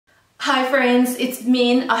Hi friends, it's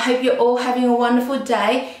Min. I hope you're all having a wonderful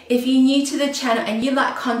day. If you're new to the channel and you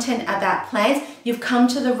like content about plants, you've come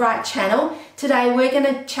to the right channel. Today we're going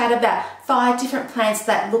to chat about 5 different plants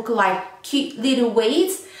that look like cute little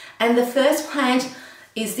weeds. And the first plant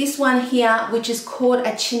is this one here, which is called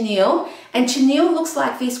a Chenille. And Chenille looks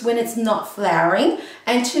like this when it's not flowering.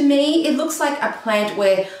 And to me, it looks like a plant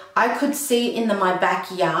where I could see it in my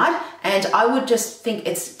backyard and I would just think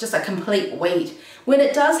it's just a complete weed. When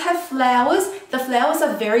it does have flowers, the flowers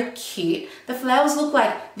are very cute. The flowers look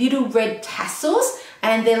like little red tassels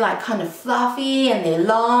and they're like kind of fluffy and they're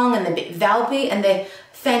long and they're a bit velvety and they're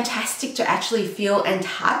fantastic to actually feel and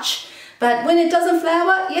touch. But when it doesn't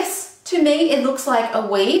flower, yes, to me it looks like a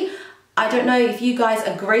weed. I don't know if you guys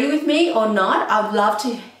agree with me or not. I'd love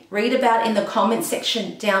to read about in the comment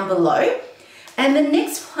section down below. And the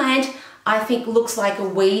next plant I think looks like a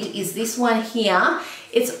weed is this one here.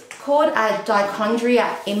 It's called a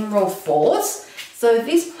Dichondria emerald force. So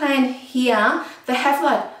this plant here, they have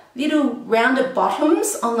like little rounded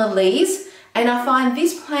bottoms on the leaves, and I find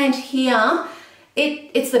this plant here,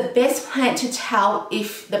 it's the best plant to tell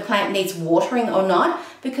if the plant needs watering or not,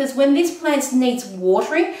 because when this plant needs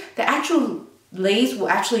watering, the actual leaves will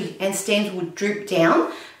actually and stems will droop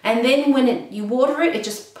down, and then when you water it, it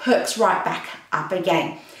just perks right back up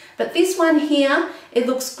again. But this one here, it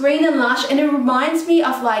looks green and lush and it reminds me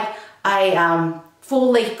of like a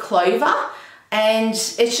four-leaf clover, and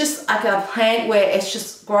it's just like a plant where it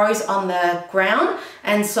just grows on the ground,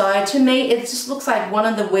 and so to me it just looks like one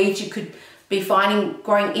of the weeds you could be finding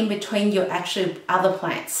growing in between your actual other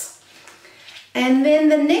plants. And then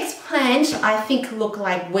the next plant I think look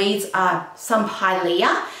like weeds are some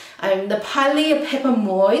Pilea. The Pilea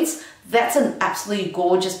pepermoides, that's an absolutely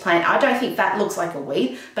gorgeous plant. I don't think that looks like a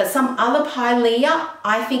weed, but some other Pilea,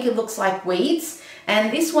 I think it looks like weeds.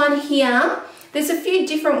 And this one here, there's a few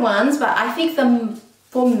different ones, but I think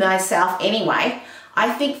for myself anyway,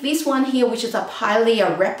 I think this one here, which is a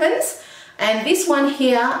Pilea repens, and this one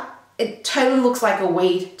here, it totally looks like a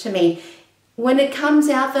weed to me. When it comes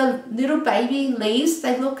out, the little baby leaves,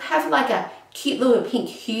 they have like a cute little pink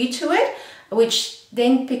hue to it, which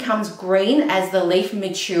then becomes green as the leaf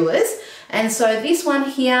matures. And so this one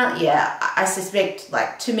here, yeah, I suspect,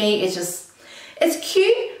 like, to me it's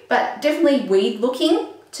cute, but definitely weed looking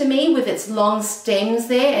to me with its long stems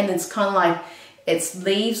there, and it's kind of like its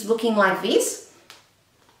leaves looking like this.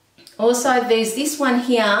 Also there's this one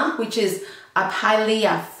here, which is a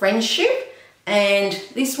Pilea friendship, and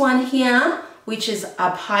this one here, which is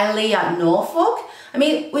a Pilea Norfolk. I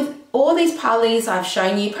mean, with all these Pileas I've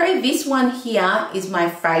shown you, probably this one here is my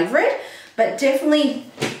favorite, but definitely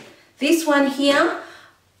this one here,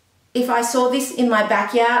 if I saw this in my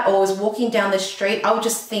backyard or was walking down the street, I would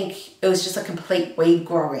just think it was just a complete weed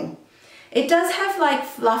growing. It does have like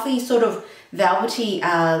fluffy sort of velvety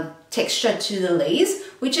texture to the leaves,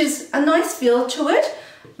 which is a nice feel to it,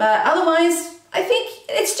 but otherwise I think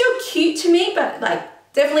it's still cute to me, but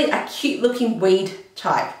like definitely a cute looking weed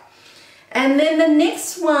type. And then the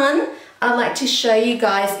next one I'd like to show you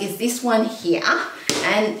guys is this one here.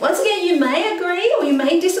 And once again, you may agree or you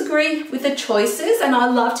may disagree with the choices, and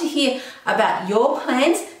I'd love to hear about your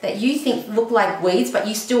plants that you think look like weeds but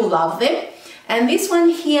you still love them. And this one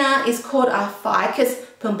here is called a Ficus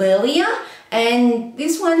pumilia, and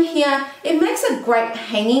this one here, it makes a great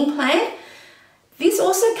hanging plant. This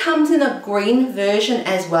also comes in a green version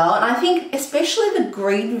as well, and I think especially the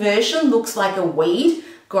green version looks like a weed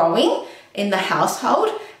growing in the household.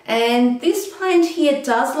 And this plant here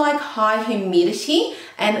does like high humidity,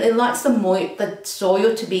 and it likes the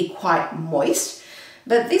soil to be quite moist.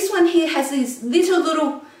 But this one here has these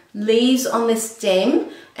little leaves on the stem,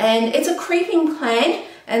 and it's a creeping plant,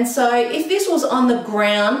 and so if this was on the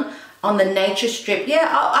ground on the nature strip, yeah,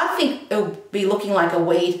 I think it would be looking like a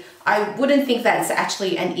weed. I wouldn't think that's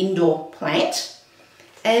actually an indoor plant.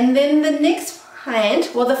 And then the next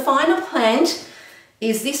plant, well, the final plant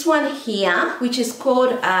is this one here, which is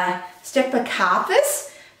called a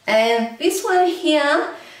Streptocarpus. And this one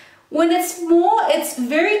here, when it's small, it's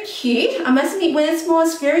very cute. I must admit, when it's small,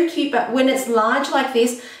 it's very cute, but when it's large like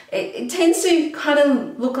this, it tends to kind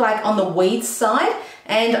of look like on the weed side.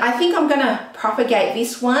 And I think I'm gonna propagate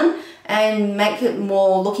this one and make it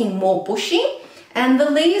looking more bushy. And the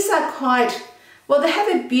leaves are quite, well, they have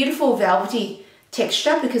a beautiful velvety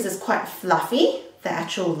texture because it's quite fluffy, the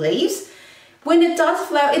actual leaves. When it does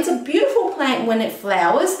flower, it's a beautiful plant when it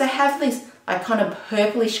flowers. They have this like kind of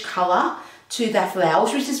purplish color to their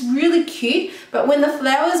flowers, which is really cute. But when the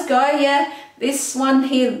flowers go, yeah, this one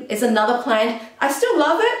here is another plant. I still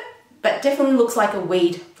love it, but definitely looks like a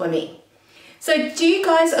weed for me. So do you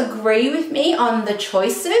guys agree with me on the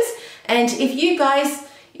choices? And if you guys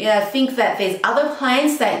think that there's other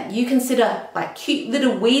plants that you consider like cute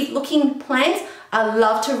little weird looking plants, I'd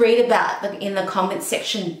love to read about them in the comment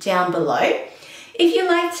section down below. If you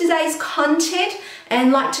like today's content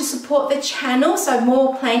and like to support the channel so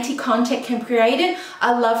more planty content can be created,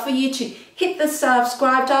 I'd love for you to hit the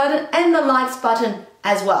subscribe button and the likes button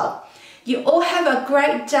as well. You all have a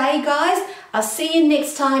great day, guys. I'll see you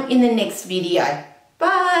next time in the next video.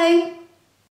 Bye.